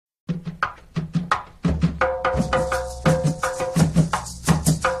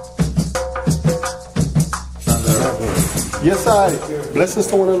Yes, I. Blessings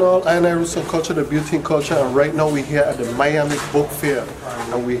to one and all. I Roots and Culture, the Beauty and Culture, and right now we're here at the Miami Book Fair.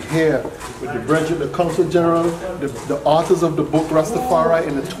 And we're here with the brethren, the Consul General, the authors of the book Rastafari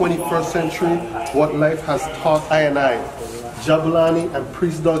in the 21st Century, What Life Has Taught I-Jabulani and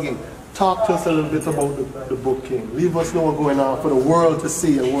Priest Douggie. Talk to us a little bit about the book, King. Leave us know what's going on for the world to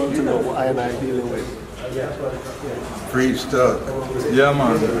see and world to know what I dealing with. Priest Doug. Yeah,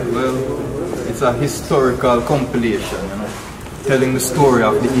 man. Well, it's a historical compilation, you know, telling the story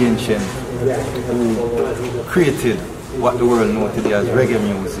of the ancient who created what the world knows today as reggae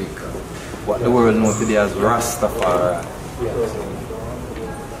music, what the world knows today as Rastafari.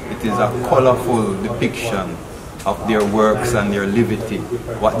 It is a colorful depiction of their works and their liberty,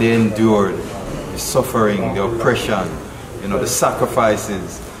 what they endured, the suffering, the oppression, you know, the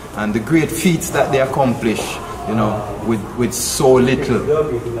sacrifices, and the great feats that they accomplished, you know, with so little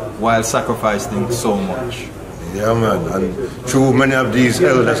while sacrificing so much. Yeah, man, and true, many of these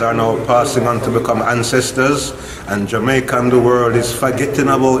elders are now passing on to become ancestors, and Jamaica and the world is forgetting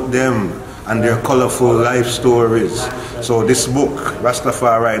about them and their colorful life stories. So this book,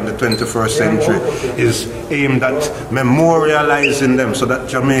 Rastafari in the 21st Century, is aimed at memorializing them so that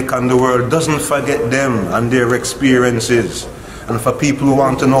Jamaica and the world doesn't forget them and their experiences. And for people who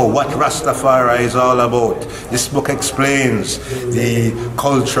want to know what Rastafari is all about, this book explains the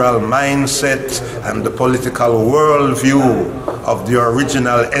cultural mindset and the political worldview of the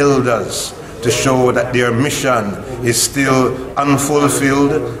original elders to show that their mission is still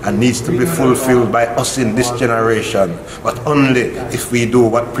unfulfilled and needs to be fulfilled by us in this generation. But only if we do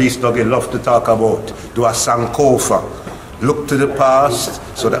what Priest Douggie loves to talk about, do a sankofa. Look to the past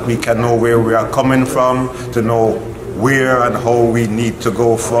so that we can know where we are coming from, to know where and how we need to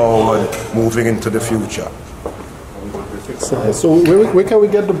go forward moving into the future. So where can we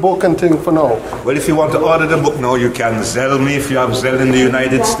get the book and thing for now? Well, if you want to order the book now, you can Zelle me. If you have Zelle in the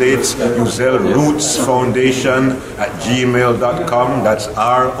United States, you Zelle Roots Foundation at gmail.com. That's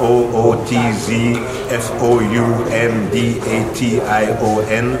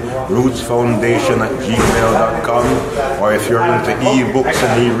ROOTZFOUNDATION, Roots Foundation at gmail.com. Or if you're into e-books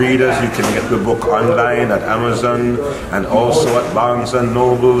and e-readers, you can get the book online at Amazon and also at Barnes &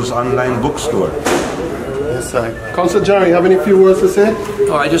 Noble's online bookstore. Yes, Consul General, you have any few words to say?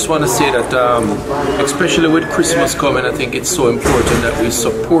 Oh, I just want to say that, especially with Christmas coming, I think it's so important that we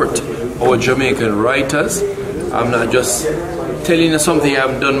support our Jamaican writers. I'm not just telling you something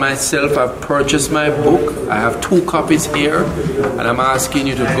I've done myself. I've purchased my book. I have 2 copies here, and I'm asking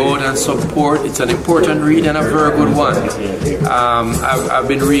you to go out and support. It's an important read and a very good one. I've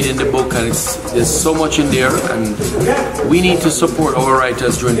been reading the book, and there's so much in there, and we need to support our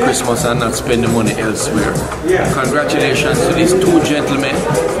writers during Christmas and not spend the money elsewhere. Congratulations to these 2 gentlemen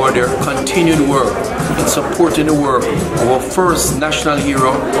for their continued work in supporting the work of our first national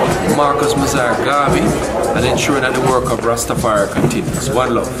hero, Marcus Mair Garvey, and ensuring that the work of Rastafari continues.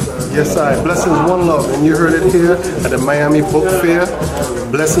 One love. Yes, blessings, one love. And you heard it here at the Miami Book Fair.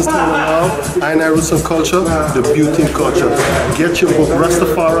 Blessings to one and all. I Roots and Culture, the Beauty and Culture. Get your book,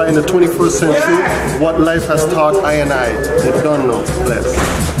 Rastafari in the 21st Century, What Life Has Taught I. You don't know. Bless.